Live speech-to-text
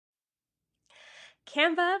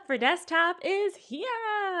Canva for desktop is here.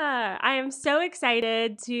 I am so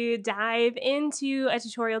excited to dive into a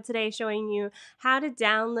tutorial today showing you how to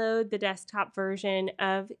download the desktop version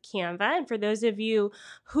of Canva. And for those of you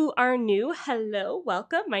who are new, hello,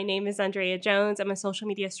 welcome. My name is Andrea Jones. I'm a social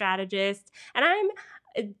media strategist, and I'm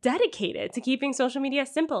dedicated to keeping social media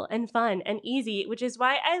simple and fun and easy, which is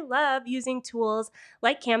why I love using tools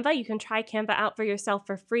like Canva. You can try Canva out for yourself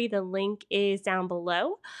for free. The link is down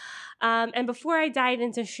below. And before I dive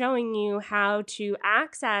into showing you how to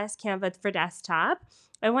access Canva for desktop,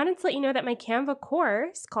 I wanted to let you know that my Canva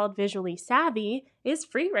course called Visually Savvy is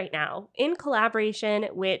free right now in collaboration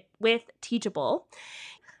with Teachable.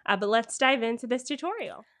 But let's dive into this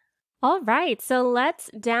tutorial. All right, so let's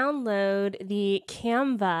download the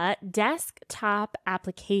Canva desktop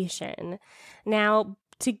application. Now,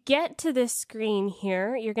 to get to this screen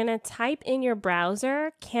here, you're going to type in your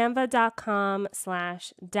browser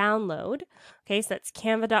canva.com/download. Okay, so that's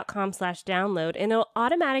canva.com/download, and it'll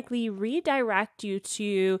automatically redirect you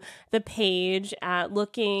to the page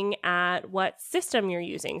looking at what system you're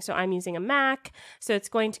using. So I'm using a Mac, so it's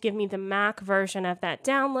going to give me the Mac version of that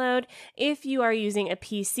download. If you are using a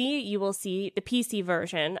PC, you will see the PC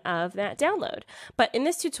version of that download. But in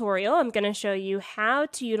this tutorial, I'm going to show you how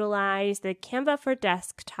to utilize the Canva for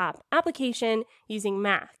desktop application using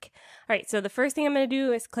Mac. All right, so the first thing I'm going to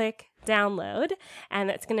do is click download, and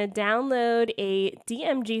that's going to download a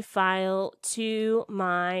DMG file to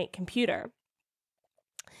my computer.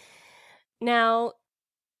 Now,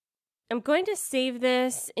 I'm going to save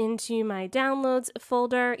this into my downloads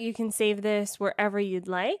folder. You can save this wherever you'd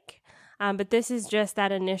like, but this is just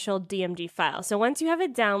that initial DMG file. So once you have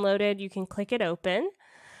it downloaded, you can click it open.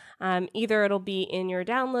 Either it'll be in your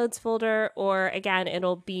downloads folder, or again,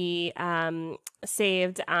 it'll be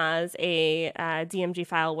saved as a DMG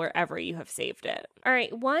file wherever you have saved it. All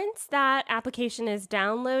right, once that application is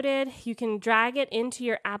downloaded, you can drag it into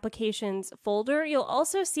your applications folder. You'll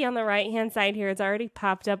also see on the right-hand side here, it's already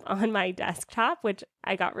popped up on my desktop, which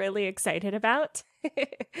I got really excited about.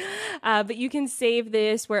 But you can save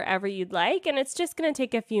this wherever you'd like, and it's just going to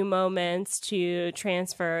take a few moments to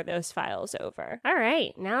transfer those files over. All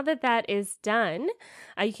right, now that that is done,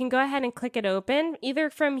 you can go ahead and click it open,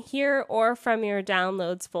 either from here or from your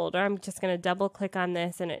downloads folder. I'm just going to double click on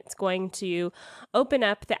this, and it's going to open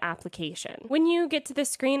up the application. When you get to the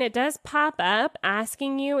screen, it does pop up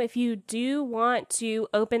asking you if you do want to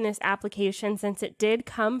open this application since it did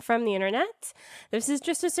come from the internet. This is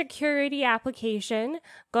just a security application.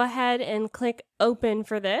 Go ahead and click open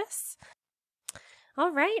for this.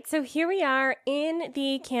 All right, so here we are in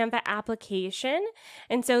the Canva application.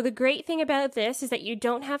 And so the great thing about this is that you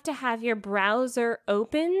don't have to have your browser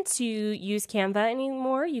open to use Canva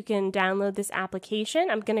anymore. You can download this application.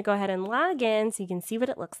 I'm going to go ahead and log in so you can see what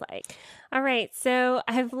it looks like. All right, so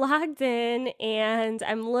I've logged in and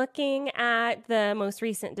I'm looking at the most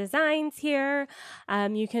recent designs here.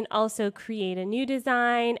 You can also create a new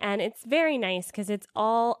design, and it's very nice because it's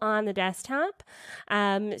all on the desktop.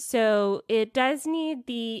 So it does need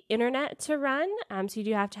the internet to run, so you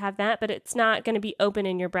do have to have that, but it's not going to be open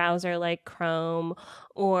in your browser like Chrome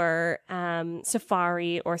or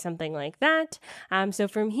Safari or something like that. So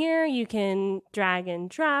from here, you can drag and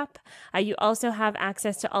drop. You also have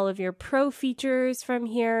access to all of your pro features from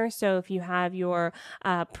here. So if you have your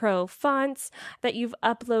pro fonts that you've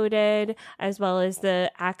uploaded, as well as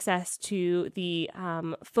the access to the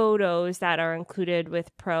photos that are included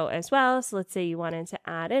with pro as well. So let's say you wanted to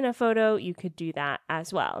add in a photo, you could do that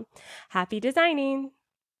as well. Happy designing!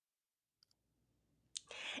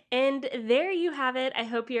 And there you have it. I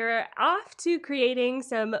hope you're off to creating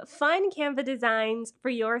some fun Canva designs for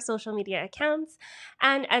your social media accounts.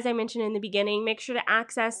 And as I mentioned in the beginning, make sure to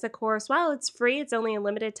access the course while it's free. It's only a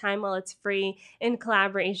limited time while it's free in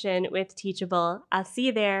collaboration with Teachable. I'll see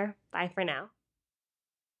you there. Bye for now.